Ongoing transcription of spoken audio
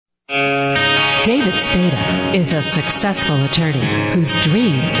David Spada is a successful attorney whose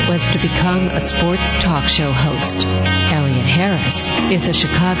dream was to become a sports talk show host. Elliot Harris is a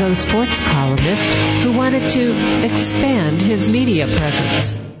Chicago sports columnist who wanted to expand his media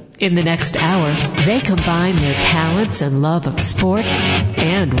presence. In the next hour, they combine their talents and love of sports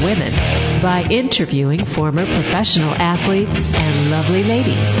and women by interviewing former professional athletes and lovely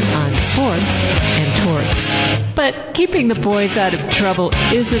ladies on sports and torts. But keeping the boys out of trouble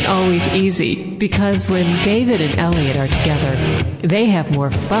isn't always easy, because when David and Elliot are together, they have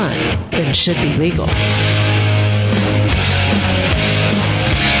more fun than should be legal.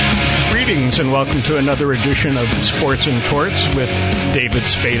 Greetings and welcome to another edition of Sports and Torts with David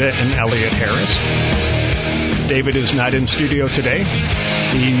Spada and Elliot Harris. David is not in studio today.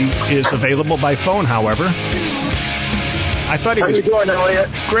 He is available by phone, however. I thought he was... How you doing, Elliot?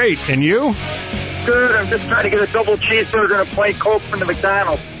 Great. And you? Good. I'm just trying to get a double cheeseburger and a plain Coke from the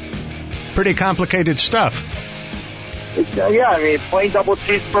McDonald's. Pretty complicated stuff. Yeah, I mean, plain double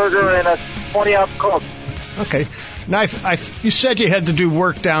cheeseburger and a 20-ounce Coke. Okay. Now, you said you had to do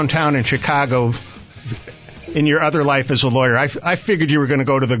work downtown in Chicago in your other life as a lawyer. I figured you were going to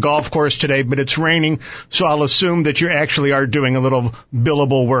go to the golf course today, but it's raining, so I'll assume that you actually are doing a little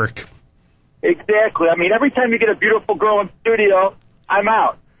billable work. Exactly. I mean, every time you get a beautiful girl in studio, I'm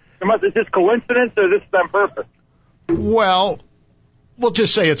out. Is this coincidence or this is on purpose? Well, we'll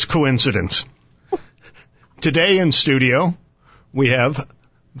just say it's coincidence. Today in studio, we have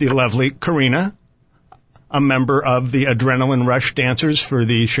the lovely Karina, a member of the Adrenaline Rush Dancers for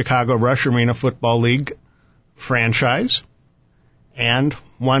the Chicago Rush Arena Football League franchise, and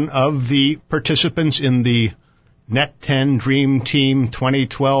one of the participants in the Net 10 Dream Team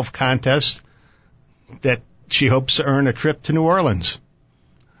 2012 contest that she hopes to earn a trip to New Orleans.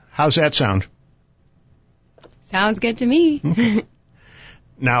 How's that sound? Sounds good to me. Okay.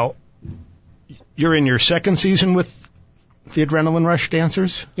 Now, you're in your second season with the Adrenaline Rush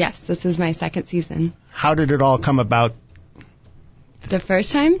Dancers? Yes, this is my second season. How did it all come about? The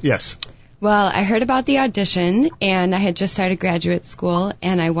first time? Yes. Well, I heard about the audition, and I had just started graduate school,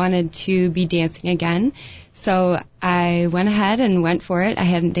 and I wanted to be dancing again. So I went ahead and went for it. I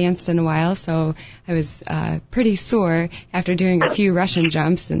hadn't danced in a while, so I was pretty sore after doing a few Russian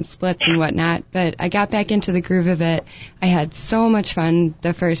jumps and splits and whatnot. But I got back into the groove of it. I had so much fun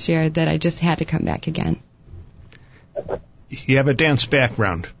the first year that I just had to come back again. You have a dance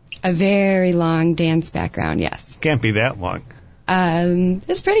background. A very long dance background, yes. Can't be that long.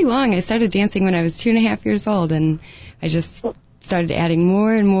 It's pretty long. I started dancing when I was 2.5 years old, and I just started adding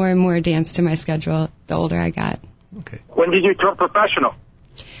more and more and more dance to my schedule the older I got. Okay. When did you turn professional?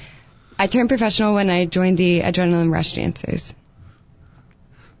 I turned professional when I joined the Adrenaline Rush Dancers.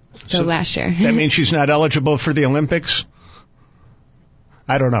 So last year. That means she's not eligible for the Olympics?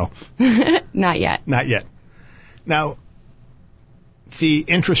 I don't know. Not yet. Not yet. Now, the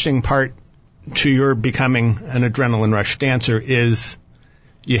interesting part to your becoming an Adrenaline Rush dancer is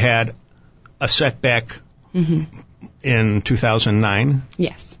you had a setback in 2009.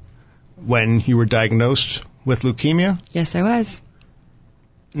 Yes. When you were diagnosed with leukemia. Yes, I was.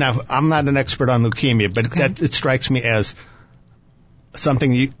 Now, I'm not an expert on leukemia, but okay. it strikes me as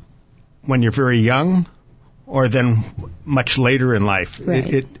something when you're very young or then much later in life. Right.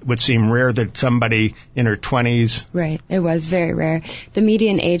 It would seem rare that somebody in her 20s... Right. It was very rare. The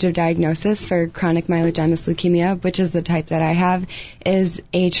median age of diagnosis for chronic myelogenous leukemia, which is the type that I have, is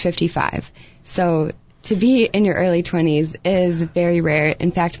age 55. So to be in your early 20s is very rare.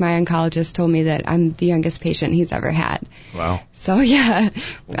 In fact, my oncologist told me that I'm the youngest patient he's ever had. Wow. So, yeah,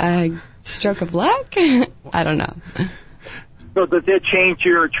 stroke of luck? I don't know. So does it change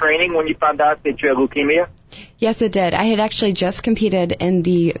your training when you found out that you had leukemia? Yes, it did. I had actually just competed in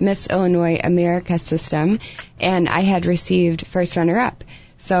the Miss Illinois America system, and I had received first runner-up.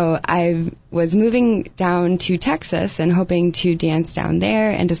 So I was moving down to Texas and hoping to dance down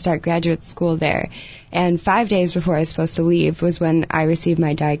there and to start graduate school there. And 5 days before I was supposed to leave was when I received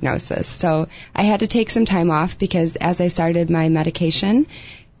my diagnosis. So I had to take some time off because as I started my medication,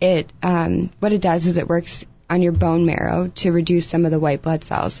 what it does is it works on your bone marrow to reduce some of the white blood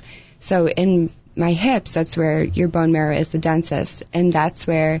cells. So in my hips, that's where your bone marrow is the densest, and that's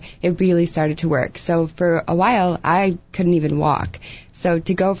where it really started to work. So for a while, I couldn't even walk. So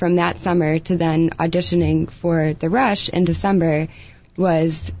to go from that summer to then auditioning for the Rush in December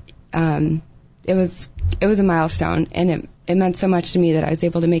was, it was a milestone, and it meant so much to me that I was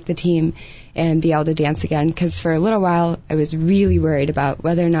able to make the team and be able to dance again, because for a little while, I was really worried about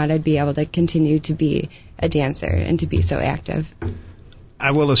whether or not I'd be able to continue to be a dancer and to be so active.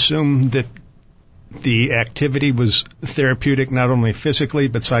 I will assume that the activity was therapeutic not only physically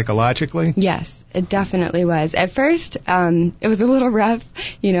but psychologically? Yes, it definitely was. At first, it was a little rough.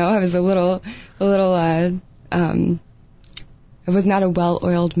 I was I was not a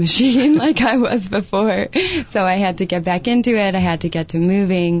well-oiled machine like I was before. So I had to get back into it. I had to get to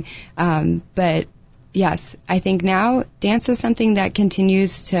moving. But yes, I think now dance is something that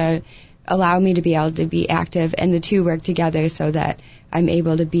continues to allow me to be able to be active, and the two work together so that I'm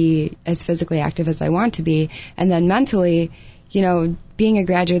able to be as physically active as I want to be. And then mentally, being a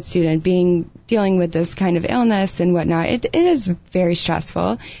graduate student, dealing with this kind of illness and whatnot, it is very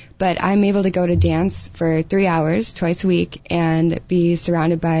stressful. But I'm able to go to dance for 3 hours twice a week and be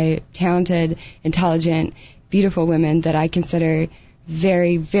surrounded by talented, intelligent, beautiful women that I consider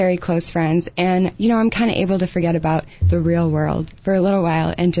very, very close friends. And, I'm kind of able to forget about the real world for a little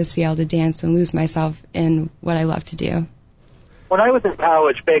while and just be able to dance and lose myself in what I love to do. When I was in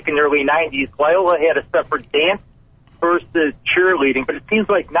college back in the early 90s, Loyola had a separate dance versus cheerleading, but it seems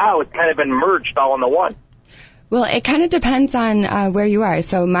like now it's kind of been merged all into one. Well, it kind of depends on where you are.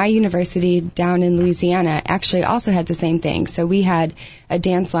 So my university down in Louisiana actually also had the same thing. So we had a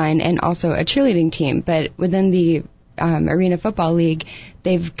dance line and also a cheerleading team, but within the Arena Football League,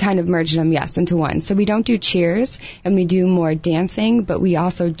 they've kind of merged them, into one. So we don't do cheers, and we do more dancing, but we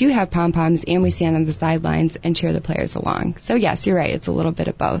also do have pom-poms, and we stand on the sidelines and cheer the players along. So yes, you're right. It's a little bit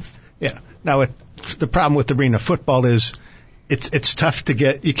of both. Yeah. Now, the problem with Arena Football is it's tough to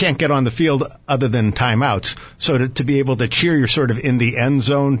get. You can't get on the field other than timeouts. So to be able to cheer, you're sort of in the end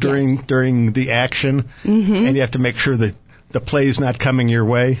zone during the action, and you have to make sure that the play's not coming your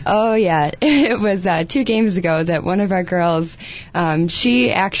way. Oh, yeah. It was 2 games ago that one of our girls,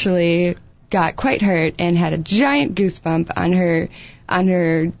 she actually got quite hurt and had a giant goosebump on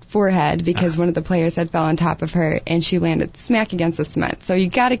her forehead because one of the players had fell on top of her and she landed smack against the cement. So you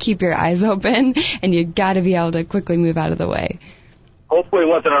got to keep your eyes open and you got to be able to quickly move out of the way. Hopefully it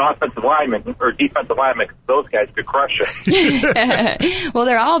wasn't an offensive lineman or defensive lineman, because those guys could crush it. Well,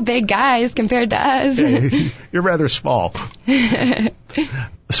 they're all big guys compared to us. You're rather small.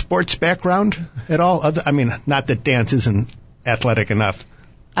 Sports background at all? Not that dance isn't athletic enough.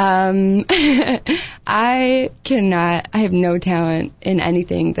 I have no talent in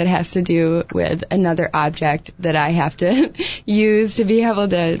anything that has to do with another object that I have to use to be able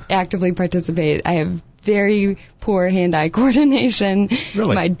to actively participate. I have very poor hand-eye coordination.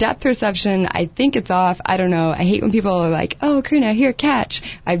 Really? My depth perception, I think it's off. I don't know. I hate when people are like, "Oh, Karina, here, catch."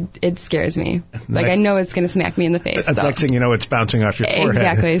 It scares me. I know it's going to smack me in the face. The next thing you know, it's bouncing off your forehead.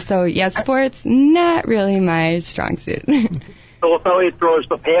 Exactly. So, yeah, sports, not really my strong suit. So if Elliot throws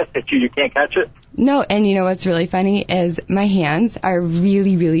the pass at you, you can't catch it? No, and you know what's really funny is my hands are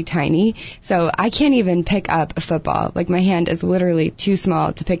really, really tiny, so I can't even pick up a football. Like, my hand is literally too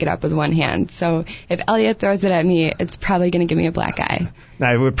small to pick it up with one hand. So if Elliot throws it at me, it's probably going to give me a black eye.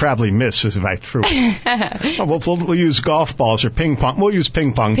 I would probably miss if I threw it. We'll use golf balls or ping pong. We'll use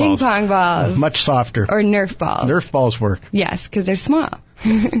ping pong balls. Ping pong balls. Much softer. Or Nerf balls. Nerf balls work. Yes, because they're small.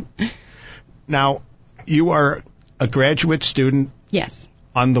 Now, you are a graduate student. Yes.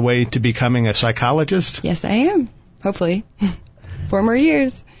 On the way to becoming a psychologist? Yes, I am. Hopefully. 4 more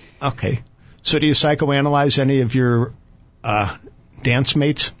years. Okay. So do you psychoanalyze any of your dance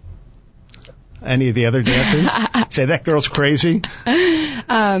mates? Any of the other dancers? Say, that girl's crazy?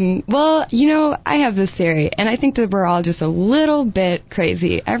 Well, I have this theory, and I think that we're all just a little bit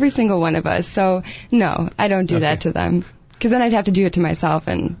crazy, every single one of us. So, no, I don't do that to them. Because then I'd have to do it to myself,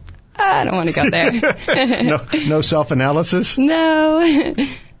 and I don't want to go there. No self-analysis? No.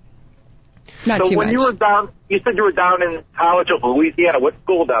 Not so too when much. you said you were down in College of Louisiana. What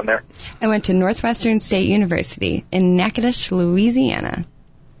school down there? I went to Northwestern State University in Natchitoches, Louisiana.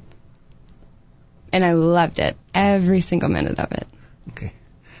 And I loved it. Every single minute of it. Okay.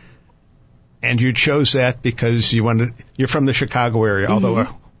 And you chose that because you're from the Chicago area, although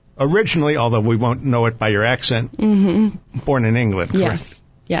originally, we won't know it by your accent, born in England, correct?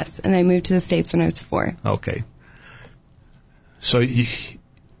 Yes, and I moved to the States when I was 4. Okay. So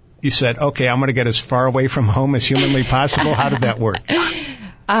you said, okay, I'm going to get as far away from home as humanly possible. How did that work?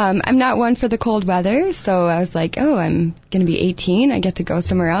 I'm not one for the cold weather, so I was like, I'm going to be 18. I get to go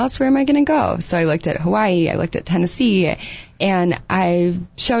somewhere else. Where am I going to go? So I looked at Hawaii. I looked at Tennessee. And I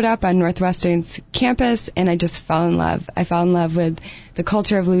showed up on Northwestern's campus, and I just fell in love. I fell in love with the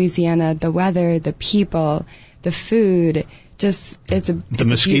culture of Louisiana, the weather, the people, the food. The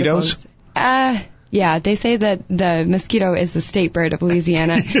mosquitoes? Yeah, they say that the mosquito is the state bird of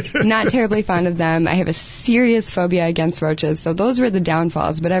Louisiana. Not terribly fond of them. I have a serious phobia against roaches, so those were the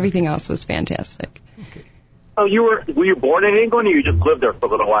downfalls, but everything else was fantastic. Okay. So were you born in England, or you just lived there for a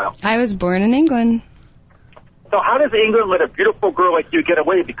little while? I was born in England. So how does England let a beautiful girl like you get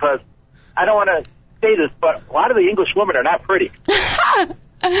away? Because I don't want to say this, but a lot of the English women are not pretty.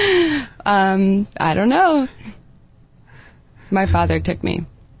 I don't know. My father took me.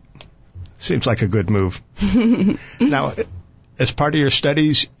 Seems like a good move. Now, as part of your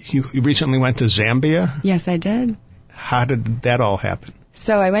studies, you recently went to Zambia? Yes, I did. How did that all happen?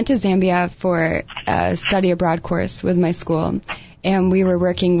 So I went to Zambia for a study abroad course with my school, and we were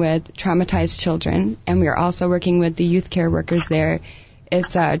working with traumatized children, and we were also working with the youth care workers there.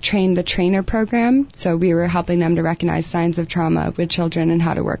 It's a Train the Trainer program, so we were helping them to recognize signs of trauma with children and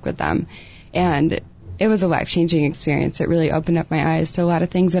how to work with them. And it was a life-changing experience. It really opened up my eyes to a lot of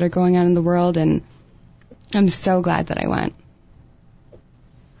things that are going on in the world, and I'm so glad that I went.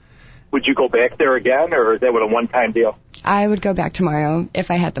 Would you go back there again, or is that a one-time deal? I would go back tomorrow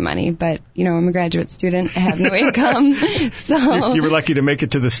if I had the money, but, you know, I'm a graduate student. I have no income, so... You were lucky to make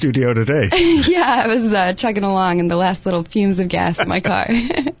it to the studio today. Yeah, I was chugging along in the last little fumes of gas in my car.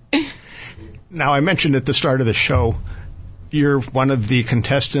 Now, I mentioned at the start of the show, you're one of the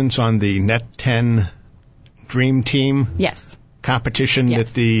contestants on the Net 10 Dream Team competition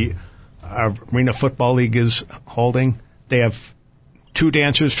that the Arena Football League is holding. They have 2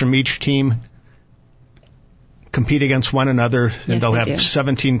 dancers from each team compete against one another, and they'll have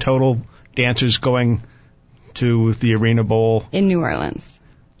 17 total dancers going to the Arena Bowl. In New Orleans.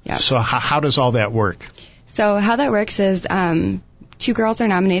 Yep. So how does all that work? So how that works is 2 girls are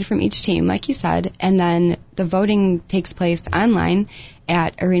nominated from each team, like you said, and then the voting takes place online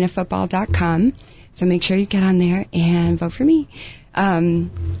at arenafootball.com. So make sure you get on there and vote for me. And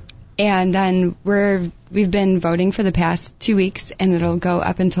then we've been voting for the past 2 weeks, and it'll go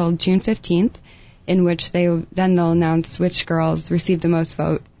up until June 15th, in which they'll announce which girls receive the most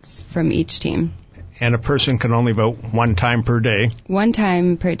votes from each team. And a person can only vote one time per day. One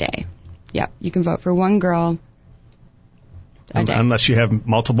time per day. Yep. You can vote for one girl a day. Unless you have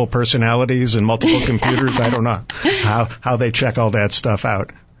multiple personalities and multiple computers. I don't know how they check all that stuff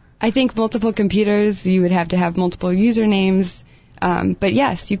out. I think multiple computers, you would have to have multiple usernames. But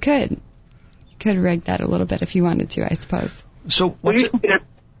yes, you could. You could rig that a little bit if you wanted to, I suppose. So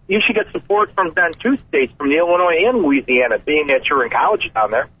you should get support from then 2 states, from Illinois and Louisiana, being that you're in college down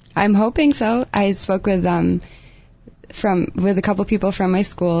there. I'm hoping so. I spoke with a couple people from my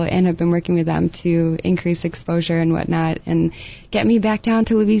school and have been working with them to increase exposure and whatnot and get me back down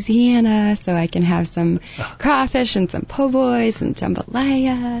to Louisiana so I can have some crawfish and some po' boys and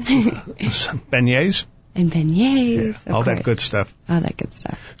jambalaya. Some beignets? And beignets. Yeah, all that good stuff. All that good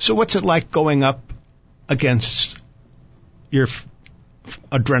stuff. So what's it like going up against your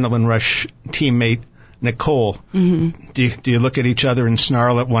adrenaline rush teammate, Nicole? Mm-hmm. Do you look at each other and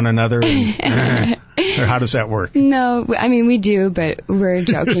snarl at one another? And, or how does that work? No, I mean, we do, but we're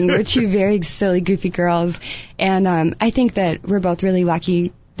joking. We're 2 very silly, goofy girls. And I think that we're both really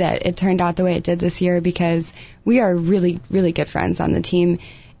lucky that it turned out the way it did this year, because we are really, really good friends on the team.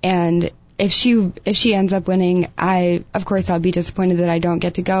 And if she ends up winning, of course I'll be disappointed that I don't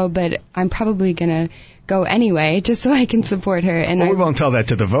get to go, but I'm probably going to go anyway, just so I can support her. And we won't tell that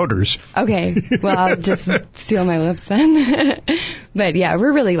to the voters. Okay, well, I'll just seal my lips then. But yeah,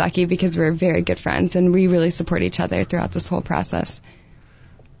 we're really lucky because we're very good friends, and we really support each other throughout this whole process.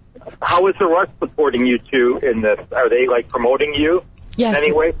 How is the Rush supporting you 2 in this? Are they, promoting you in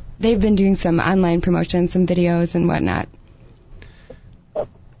any way? They've been doing some online promotions, some videos and whatnot.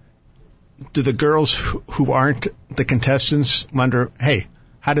 Do the girls who aren't the contestants wonder, hey,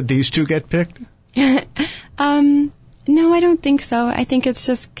 how did these 2 get picked? No, I don't think so. I think it's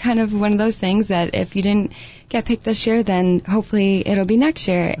just kind of one of those things that if you didn't get picked this year, then hopefully it'll be next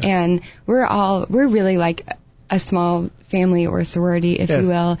year. And we're really like a small family or sorority, if you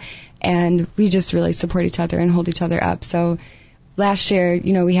will. And we just really support each other and hold each other up. So last year,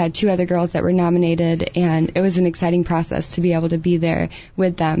 we had 2 other girls that were nominated, and it was an exciting process to be able to be there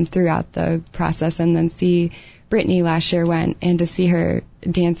with them throughout the process, and then see Brittany last year went, and to see her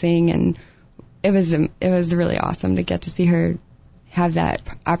dancing, and it was really awesome to get to see her have that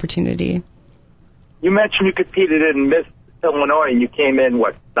opportunity. You mentioned you competed in Miss Illinois, and you came in,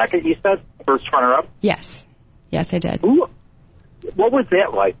 second, you said? First runner-up? Yes. Yes, I did. Ooh. What was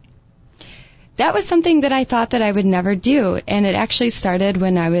that like? That was something that I thought that I would never do, and it actually started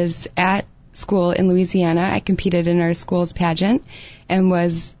when I was at school in Louisiana. I competed in our school's pageant and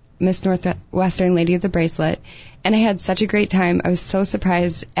was Miss Northwestern Lady of the Bracelet, and I had such a great time. I was so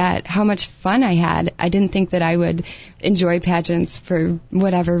surprised at how much fun I had. I didn't think that I would enjoy pageants for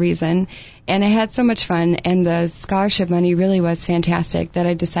whatever reason, and I had so much fun, and the scholarship money really was fantastic that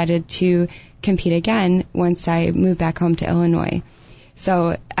I decided to compete again once I moved back home to Illinois.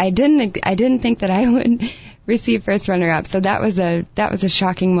 So I didn't think that I would receive first runner-up. So that was a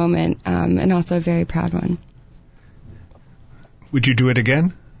shocking moment, and also a very proud one. Would you do it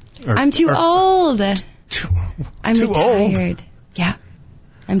again? I'm too old. I'm too retired. old? Yeah,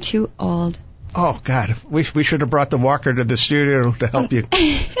 I'm too old. Oh, God. We should have brought the walker to the studio to help you.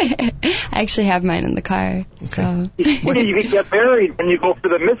 I actually have mine in the car. Okay. So. You could get married and you go for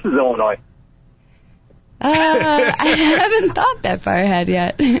the Mrs. Illinois. I haven't thought that far ahead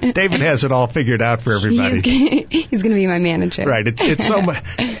yet. David has it all figured out for everybody. He's going to be my manager. Right. It's so much.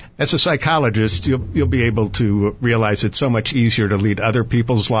 As a psychologist, you'll be able to realize it's so much easier to lead other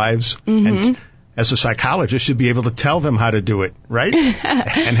people's lives. Mm-hmm. And as a psychologist, you'll be able to tell them how to do it, right?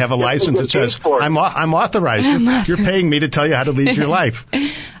 And have a license that says, I'm authorized. You're paying me to tell you how to lead your life.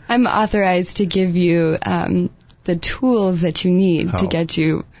 I'm authorized to give you the tools that you need to get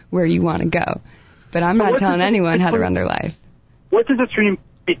you where you want to go. But I'm not telling anyone how to run their life. What's the difference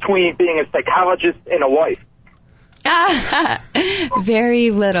between being a psychologist and a wife?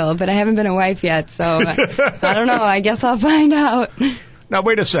 Very little, but I haven't been a wife yet, so I don't know. I guess I'll find out. Now,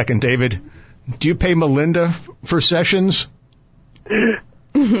 wait a second, David. Do you pay Melinda for sessions? If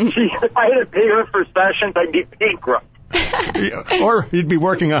I had to pay her for sessions, I'd be bankrupt. Or you'd be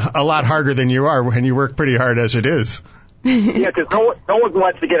working a lot harder than you are, and you work pretty hard as it is. Yeah, because no one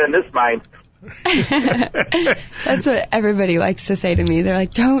wants to get in this mind. That's what everybody likes to say to me. They're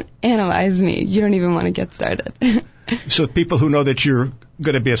like, don't analyze me. You don't even want to get started. So people who know that you're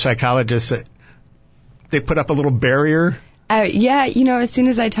going to be a psychologist, they put up a little barrier? Yeah, as soon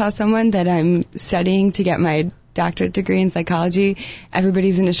as I tell someone that I'm studying to get my doctorate degree in psychology,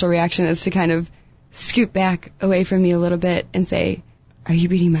 everybody's initial reaction is to kind of scoot back away from me a little bit and say, are you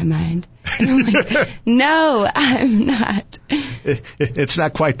reading my mind? And I'm like, no, I'm not. It's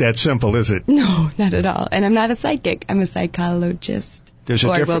not quite that simple, is it? No, not at all. And I'm not a psychic. I'm a psychologist. There's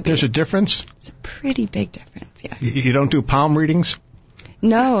a difference? It's a pretty big difference, yeah. You don't do palm readings?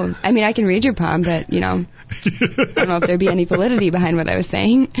 No. I mean, I can read your palm, but, I don't know if there'd be any validity behind what I was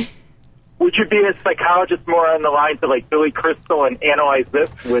saying. Would you be a psychologist more on the lines of like Billy Crystal and Analyze This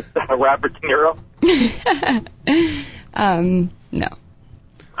with Robert De Niro? No.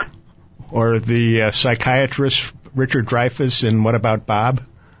 Or the psychiatrist Richard Dreyfuss in What About Bob?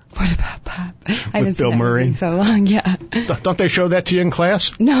 What About Bob? I haven't Bill seen that Murray. In so long, yeah. Don't they show that to you in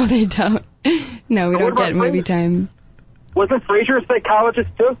class? No, they don't. No, we don't get movie time. Wasn't Frasier a psychologist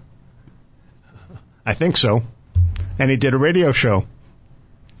too? I think so. And he did a radio show.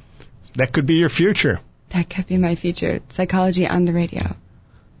 That could be your future. That could be my future. Psychology on the radio.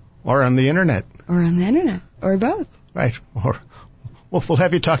 Or on the internet. Or on the internet. Or both. Right. Or we'll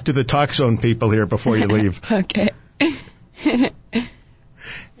have you talk to the Talk Zone people here before you leave. Okay.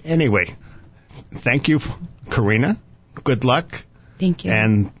 Anyway, thank you, Karina. Good luck. Thank you.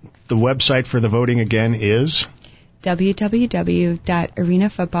 And the website for the voting again is?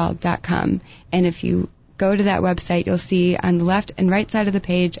 www.arenafootball.com. And if you go to that website, you'll see on the left and right side of the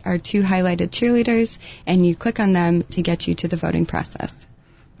page are two highlighted cheerleaders, and you click on them to get you to the voting process.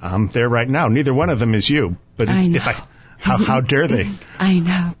 I'm there right now. Neither one of them is you. But I know. How dare they? I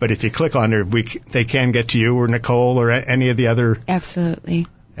know. But if you click on there, they can get to you or Nicole or any of the other. Absolutely.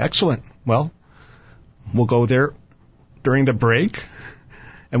 Excellent. Well, we'll go there during the break.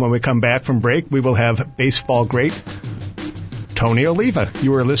 And when we come back from break, we will have baseball great Tony Oliva.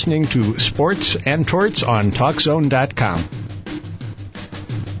 You are listening to Sports and Torts on TalkZone.com.